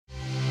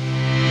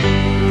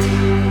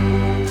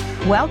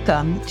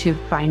Welcome to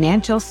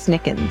Financial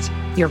Snickens,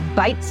 your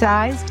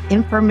bite-sized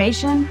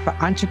information for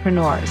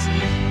entrepreneurs.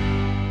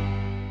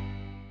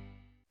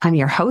 I'm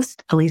your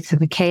host, Elisa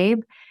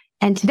McCabe,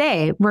 and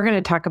today we're going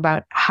to talk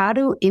about how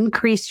to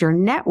increase your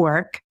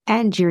network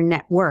and your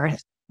net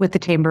worth with the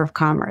Chamber of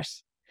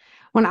Commerce.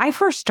 When I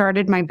first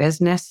started my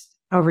business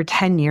over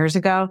 10 years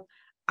ago,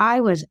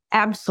 I was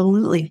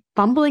absolutely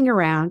fumbling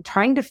around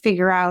trying to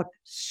figure out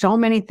so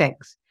many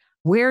things: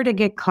 where to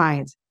get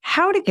clients,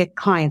 how to get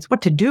clients,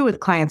 what to do with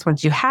clients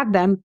once you had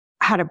them,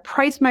 how to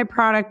price my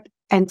product,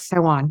 and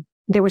so on.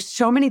 There were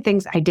so many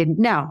things I didn't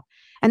know.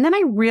 And then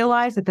I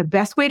realized that the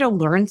best way to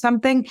learn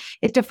something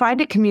is to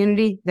find a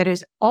community that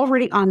is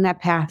already on that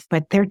path,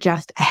 but they're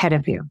just ahead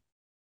of you.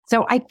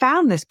 So I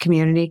found this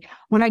community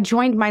when I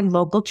joined my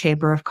local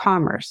Chamber of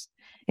Commerce.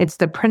 It's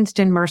the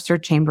Princeton Mercer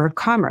Chamber of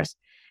Commerce.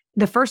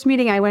 The first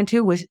meeting I went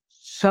to was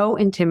so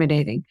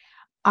intimidating.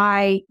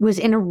 I was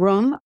in a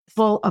room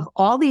full of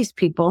all these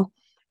people,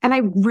 and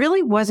I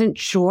really wasn't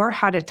sure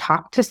how to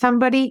talk to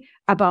somebody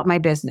about my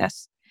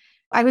business.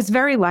 I was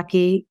very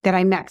lucky that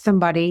I met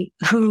somebody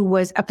who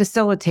was a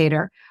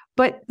facilitator,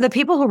 but the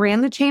people who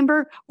ran the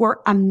chamber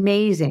were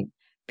amazing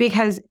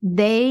because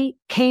they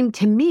came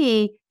to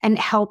me and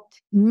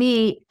helped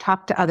me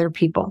talk to other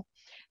people.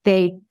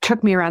 They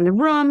took me around the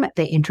room,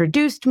 they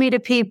introduced me to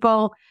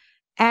people,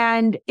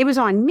 and it was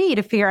on me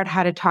to figure out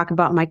how to talk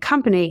about my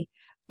company.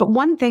 But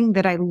one thing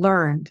that I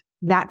learned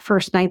that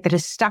first night that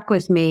has stuck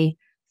with me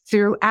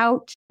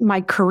throughout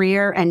my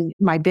career and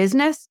my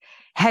business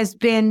has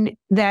been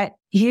that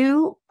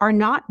you are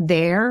not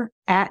there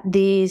at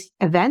these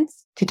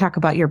events to talk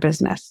about your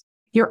business.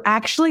 You're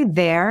actually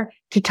there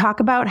to talk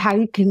about how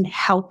you can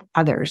help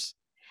others.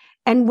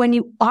 And when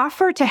you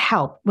offer to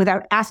help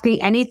without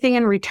asking anything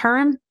in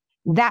return,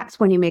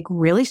 that's when you make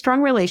really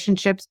strong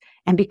relationships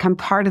and become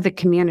part of the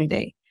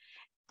community.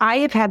 I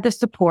have had the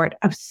support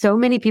of so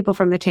many people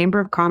from the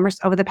Chamber of Commerce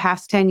over the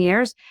past 10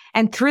 years.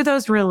 And through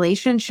those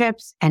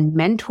relationships and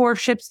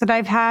mentorships that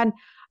I've had,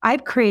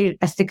 I've created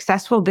a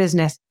successful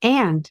business.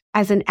 And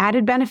as an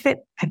added benefit,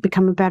 I've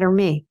become a better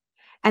me.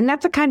 And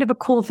that's a kind of a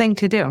cool thing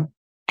to do.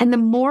 And the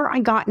more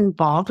I got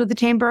involved with the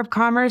Chamber of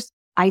Commerce,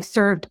 I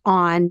served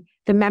on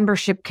the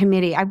membership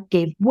committee. I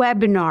gave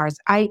webinars.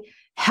 I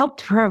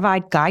helped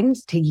provide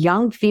guidance to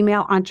young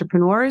female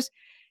entrepreneurs.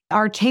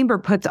 Our chamber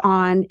puts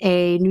on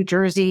a New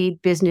Jersey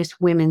Business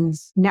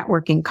Women's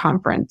Networking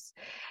Conference.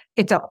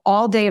 It's an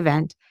all-day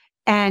event.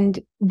 And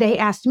they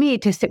asked me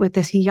to sit with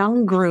this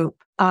young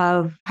group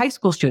of high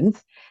school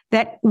students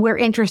that were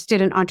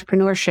interested in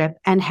entrepreneurship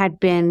and had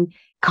been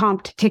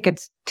comped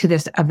tickets to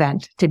this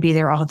event to be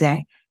there all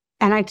day.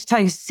 And I have to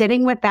tell you,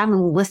 sitting with them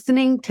and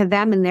listening to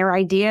them and their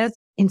ideas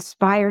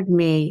inspired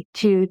me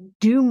to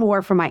do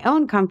more for my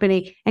own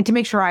company and to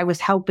make sure I was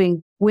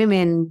helping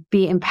women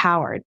be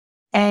empowered.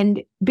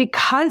 And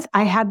because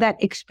I had that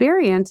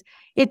experience,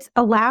 it's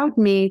allowed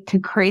me to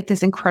create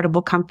this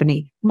incredible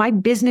company. My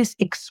business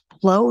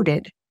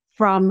exploded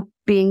from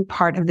being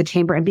part of the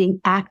chamber and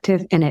being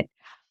active in it.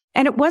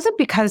 And it wasn't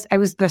because I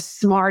was the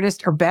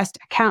smartest or best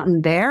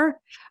accountant there,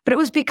 but it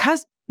was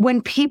because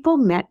when people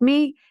met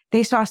me,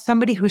 they saw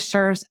somebody who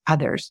serves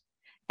others.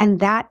 And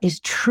that is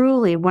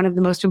truly one of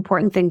the most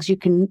important things you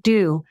can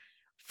do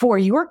for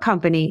your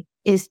company,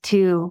 is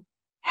to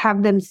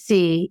have them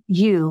see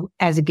you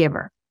as a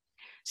giver.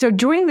 So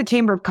joining the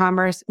Chamber of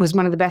Commerce was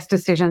one of the best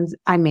decisions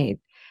I made.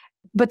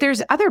 But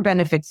there's other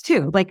benefits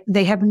too, like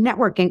they have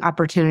networking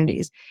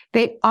opportunities.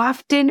 They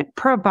often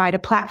provide a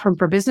platform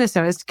for business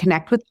owners to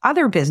connect with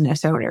other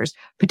business owners,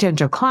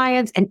 potential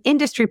clients, and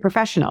industry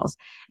professionals.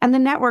 And the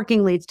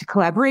networking leads to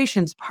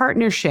collaborations,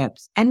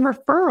 partnerships, and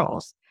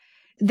referrals.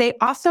 They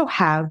also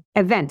have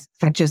events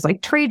such as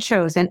like trade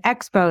shows and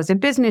expos and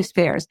business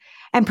fairs.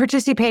 And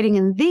participating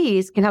in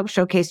these can help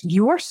showcase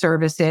your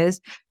services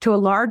to a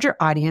larger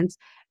audience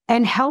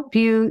and help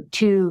you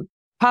to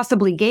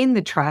possibly gain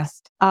the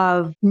trust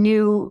of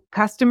new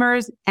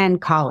customers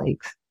and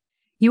colleagues.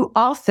 You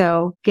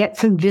also get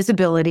some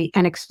visibility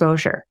and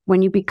exposure.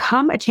 When you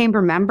become a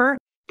chamber member,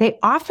 they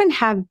often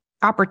have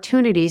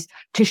opportunities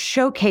to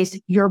showcase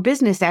your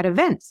business at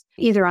events,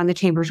 either on the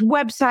chamber's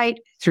website,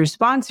 through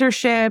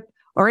sponsorship,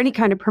 or any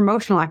kind of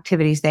promotional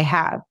activities they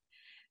have.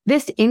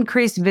 This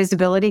increased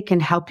visibility can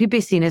help you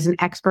be seen as an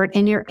expert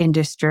in your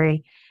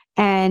industry.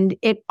 And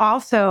it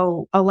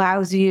also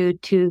allows you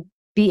to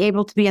be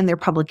able to be in their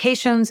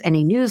publications,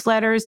 any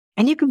newsletters,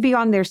 and you can be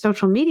on their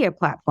social media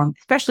platform,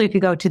 especially if you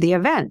go to the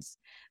events.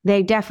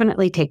 They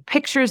definitely take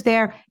pictures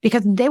there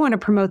because they want to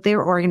promote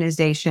their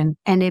organization.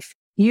 And if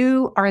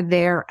you are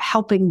there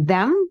helping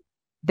them,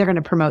 they're going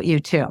to promote you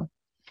too.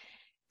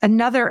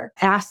 Another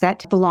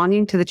asset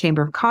belonging to the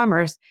Chamber of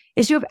Commerce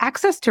is you have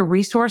access to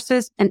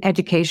resources and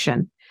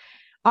education.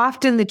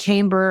 Often the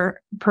chamber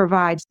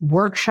provides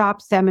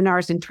workshops,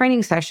 seminars, and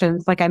training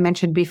sessions, like I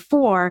mentioned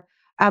before,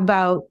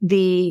 about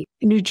the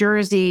New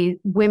Jersey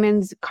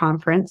Women's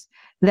Conference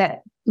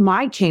that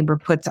my chamber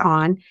puts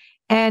on.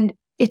 And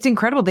it's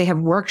incredible. They have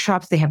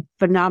workshops. They have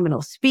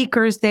phenomenal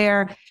speakers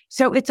there.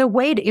 So it's a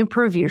way to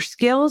improve your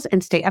skills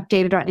and stay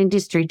updated on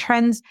industry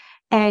trends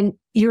and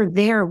you're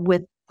there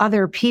with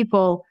other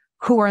people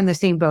who are in the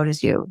same boat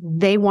as you.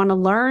 They want to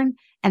learn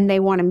and they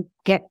want to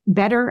get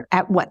better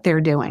at what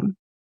they're doing.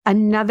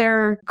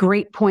 Another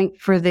great point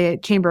for the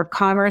Chamber of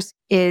Commerce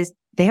is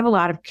they have a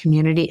lot of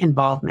community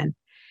involvement.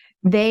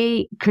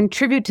 They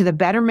contribute to the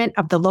betterment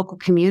of the local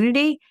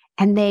community,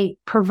 and they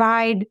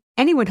provide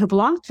anyone who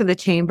belongs to the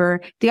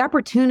chamber the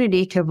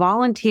opportunity to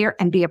volunteer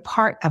and be a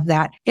part of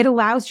that. It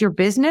allows your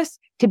business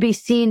to be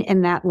seen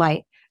in that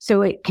light.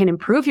 So it can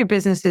improve your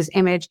business's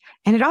image,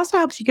 and it also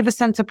helps you give a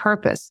sense of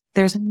purpose.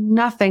 There's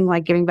nothing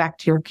like giving back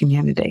to your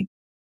community.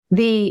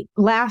 The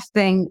last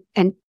thing,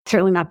 and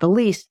certainly not the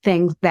least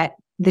thing that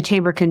the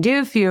chamber can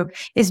do for you,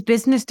 is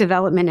business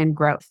development and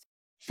growth.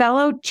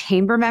 Fellow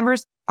chamber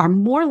members are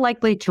more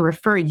likely to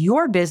refer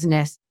your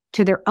business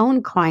to their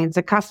own clients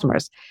and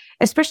customers,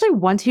 especially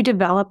once you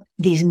develop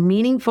these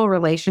meaningful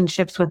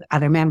relationships with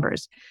other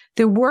members.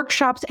 Through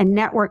workshops and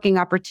networking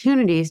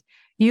opportunities,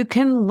 you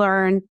can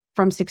learn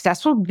from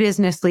successful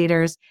business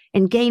leaders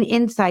and gain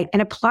insight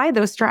and apply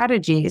those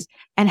strategies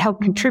and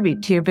help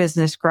contribute to your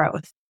business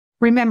growth.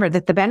 Remember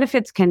that the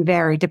benefits can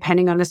vary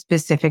depending on the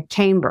specific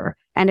chamber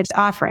and its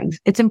offerings.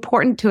 It's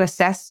important to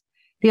assess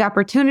the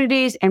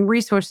opportunities and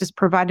resources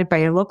provided by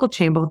your local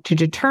chamber to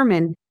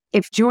determine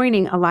if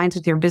joining aligns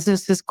with your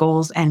business's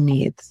goals and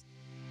needs.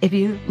 If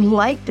you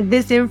liked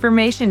this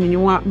information and you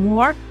want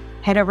more,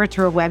 head over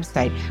to our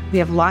website. We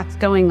have lots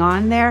going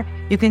on there.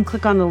 You can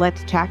click on the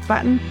Let's Chat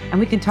button and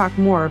we can talk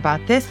more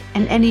about this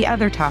and any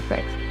other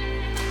topics.